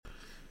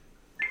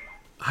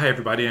Hi,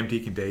 everybody. I'm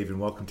Deacon Dave, and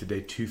welcome to day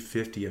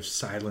 250 of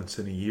Silence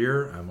in a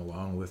Year. I'm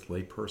along with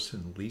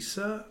layperson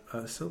Lisa.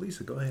 So,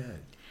 Lisa, go ahead.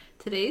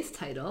 Today's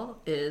title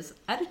is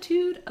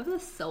Attitude of the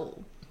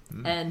Soul,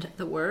 and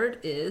the word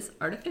is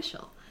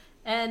artificial.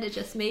 And it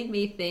just made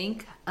me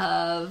think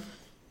of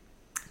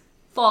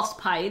false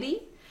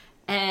piety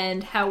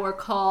and how we're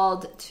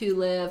called to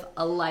live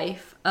a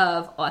life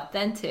of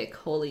authentic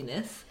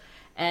holiness.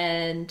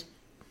 And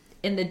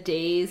in the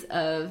days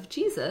of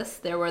Jesus,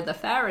 there were the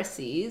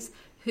Pharisees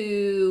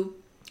who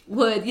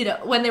would,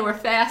 when they were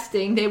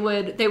fasting, they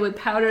would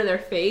powder their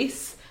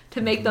face to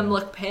make them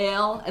look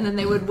pale, and then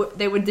they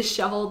would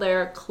dishevel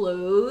their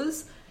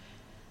clothes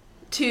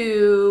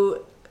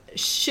to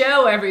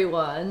show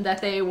everyone that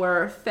they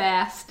were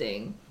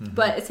fasting.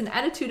 But it's an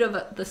attitude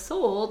of the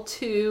soul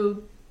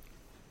to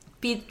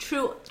be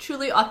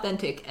truly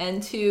authentic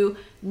and to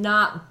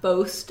not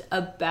boast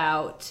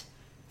about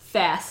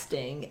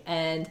fasting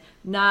and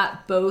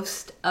not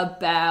boast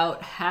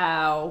about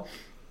how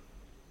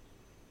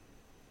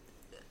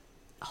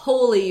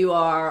holy you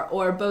are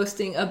or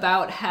boasting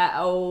about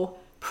how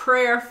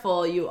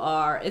prayerful you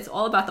are. It's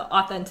all about the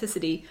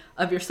authenticity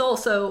of your soul.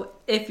 So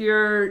if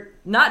you're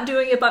not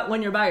doing it but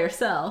when you're by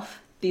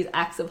yourself, these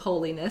acts of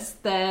holiness,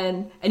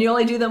 and you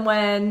only do them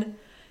when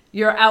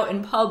you're out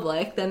in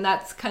public, then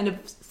that's kind of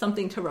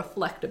something to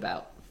reflect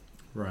about.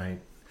 Right.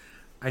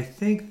 I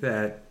think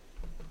that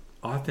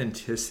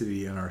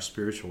authenticity in our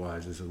spiritual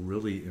lives is a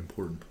really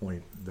important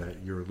point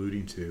that you're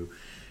alluding to.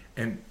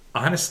 And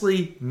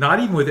honestly, not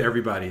even with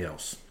everybody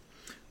else,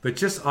 but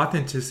just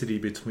authenticity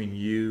between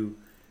you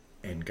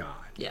and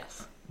God.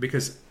 Yes.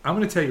 Because I'm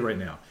going to tell you right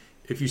now,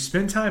 if you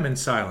spend time in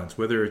silence,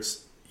 whether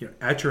it's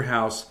at your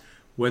house,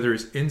 whether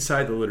it's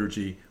inside the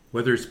liturgy,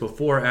 whether it's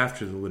before or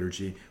after the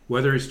liturgy,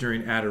 whether it's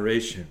during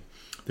adoration,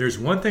 there's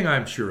one thing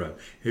I'm sure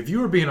of. If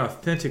you are being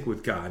authentic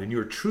with God and you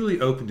are truly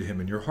open to Him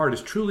and your heart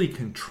is truly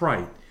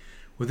contrite,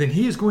 well, then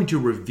He is going to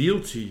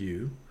reveal to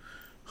you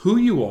who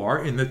you are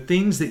and the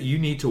things that you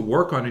need to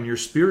work on in your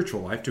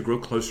spiritual life to grow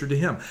closer to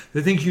Him.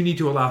 The things you need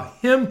to allow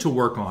Him to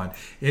work on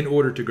in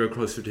order to grow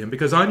closer to Him.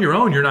 Because on your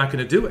own, you're not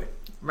going to do it.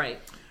 Right.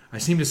 I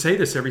seem to say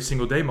this every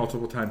single day,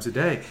 multiple times a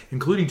day,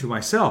 including to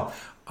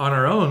myself. On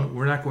our own,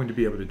 we're not going to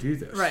be able to do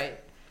this. Right.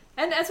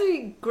 And as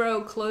we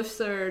grow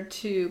closer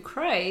to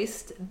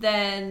Christ,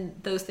 then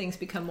those things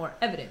become more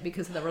evident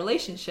because of the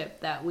relationship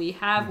that we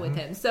have with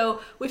Him.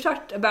 So we've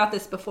talked about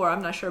this before.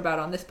 I'm not sure about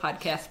on this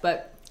podcast,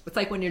 but it's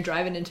like when you're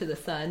driving into the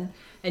sun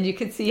and you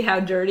can see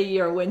how dirty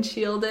your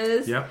windshield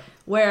is. Yep.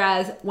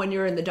 Whereas when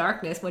you're in the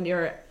darkness, when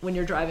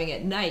you're driving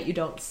at night, you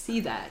don't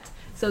see that.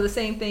 So the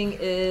same thing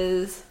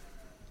is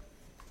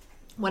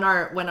when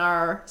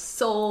our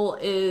soul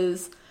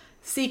is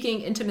seeking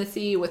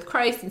intimacy with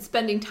Christ and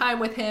spending time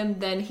with Him,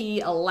 then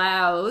He,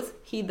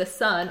 the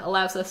Son,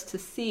 allows us to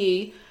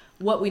see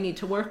what we need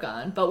to work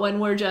on. But when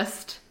we're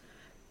just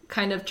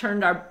kind of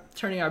turning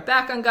our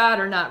back on God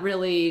or not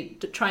really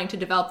trying to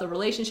develop the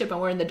relationship and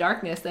we're in the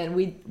darkness, then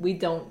we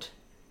don't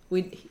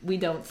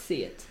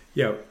see it.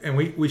 Yeah, and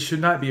we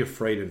should not be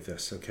afraid of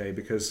this, okay?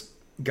 Because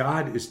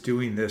God is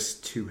doing this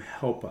to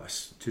help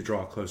us to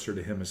draw closer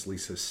to Him, as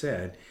Lisa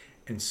said.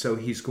 And so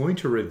He's going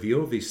to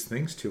reveal these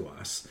things to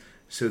us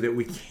so that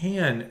we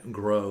can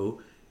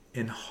grow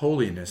in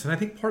holiness. And I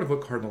think part of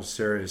what Cardinal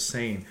Sarah is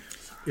saying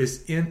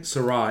is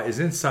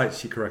inside,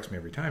 she corrects me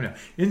every time now,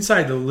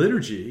 inside the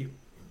liturgy,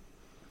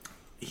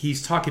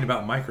 he's talking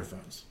about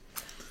microphones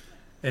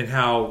and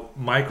how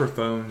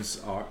microphones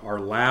are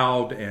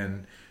loud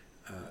and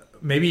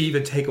maybe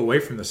even take away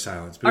from the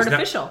silence. Because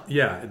artificial.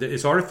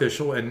 It's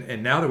artificial.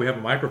 And now that we have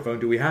a microphone,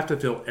 do we have to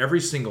fill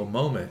every single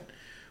moment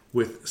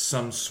with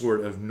some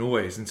sort of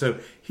noise? And so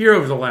here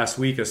over the last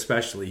week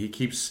especially, he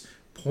keeps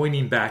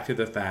pointing back to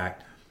the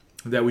fact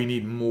that we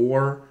need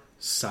more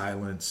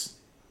silence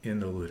in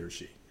the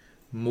liturgy,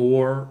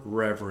 more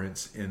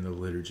reverence in the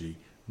liturgy,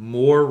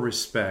 more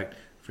respect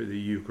for the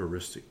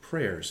Eucharistic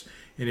prayers.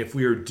 And if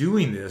we are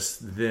doing this,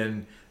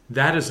 then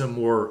that is an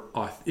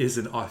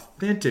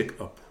authentic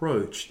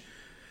approach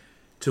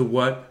to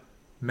what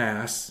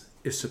Mass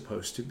is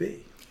supposed to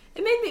be.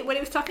 It made me, when he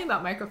was talking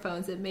about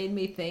microphones, it made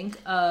me think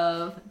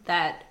of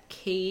that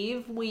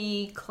cave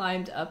we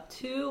climbed up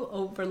to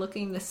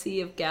overlooking the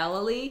Sea of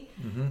Galilee,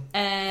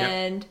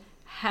 and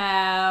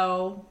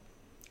how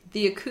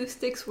the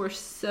acoustics were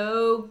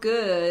so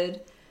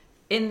good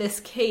in this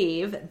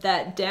cave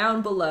that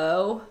down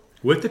below,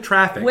 with the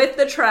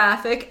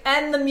traffic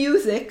and the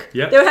music,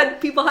 they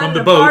had people having from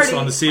the a boats party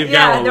on the Sea of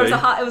Galilee. There was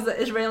it was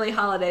an Israeli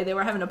holiday. They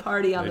were having a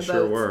party on the boats. They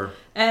sure were.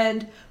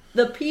 And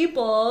the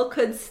people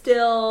could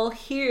still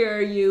hear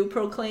you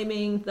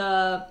proclaiming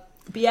the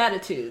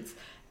Beatitudes.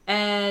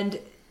 And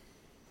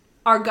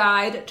our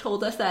guide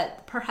told us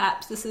that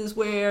perhaps this is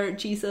where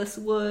Jesus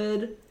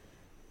would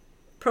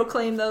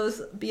proclaim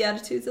those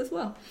Beatitudes as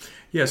well.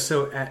 Yeah,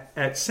 so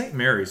at St.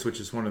 Mary's, which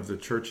is one of the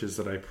churches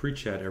that I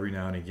preach at every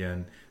now and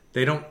again,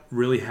 they don't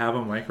really have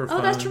a microphone.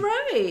 Oh, that's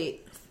right.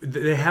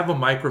 They have a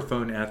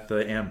microphone at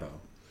the ambo.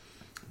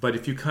 But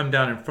if you come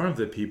down in front of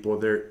the people,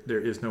 there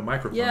is no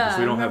microphone. Yeah, because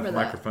we don't have that.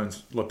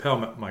 microphones, lapel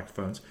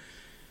microphones.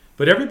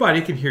 But everybody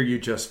can hear you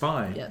just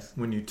fine Yes.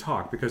 when you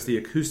talk because the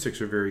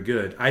acoustics are very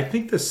good. I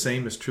think the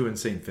same is true in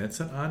St.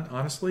 Vincent,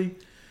 honestly.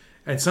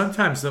 And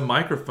sometimes the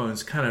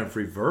microphones kind of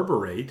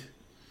reverberate,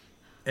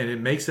 and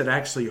it makes it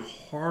actually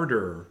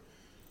harder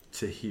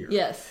to hear.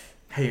 Yes.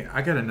 Hey,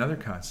 I got another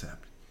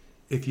concept.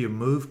 If you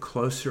move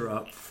closer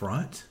up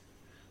front,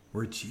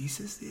 where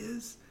Jesus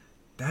is,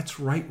 that's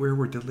right where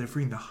we're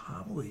delivering the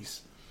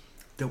homilies.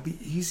 They'll be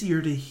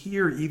easier to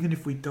hear even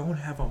if we don't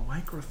have a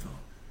microphone.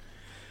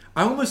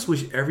 I almost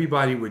wish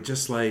everybody would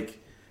just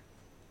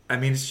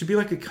it should be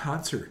like a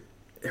concert.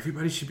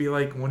 Everybody should be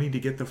wanting to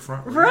get the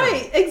front row.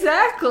 Right,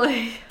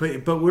 exactly.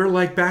 But we're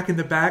back in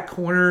the back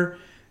corner,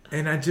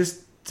 and I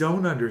just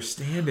don't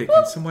understand it.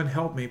 Can someone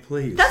help me,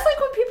 please? That's like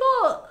when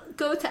people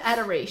go to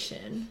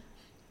adoration.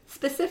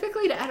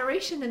 Specifically to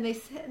adoration, and they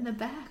sit in the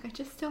back. I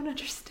just don't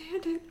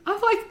understand it.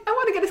 I'm like, I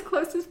want to get as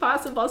close as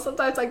possible.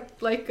 Sometimes I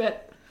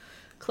get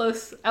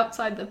close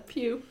outside the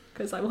pew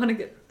because I want to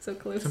get so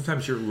close.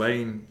 Sometimes you're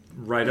laying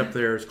right up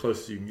there as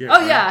close as you can get. Oh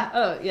right? yeah,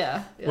 oh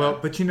yeah. Well,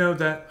 but you know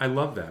that I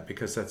love that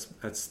because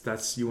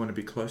that's you want to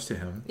be close to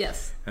him.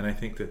 Yes. And I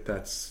think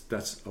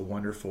that's a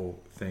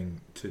wonderful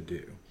thing to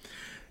do.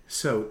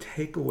 So,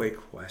 takeaway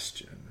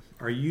question: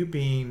 are you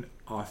being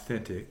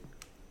authentic?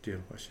 Do you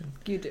have a question?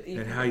 You do.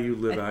 And how you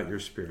live out your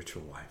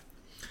spiritual life.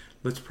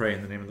 Let's pray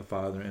in the name of the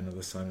Father, and of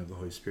the Son, and of the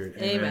Holy Spirit.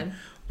 Amen.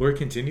 Lord,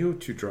 continue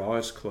to draw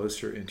us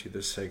closer into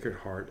the sacred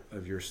heart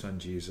of your Son,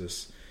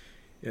 Jesus,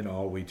 in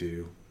all we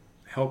do.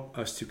 Help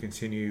us to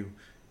continue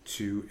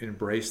to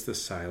embrace the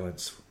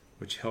silence,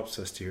 which helps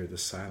us to hear the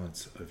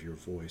silence of your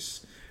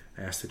voice.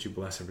 I ask that you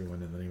bless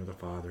everyone in the name of the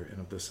Father, and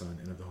of the Son,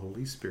 and of the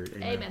Holy Spirit.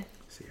 Amen. Amen.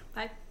 See you.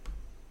 Bye.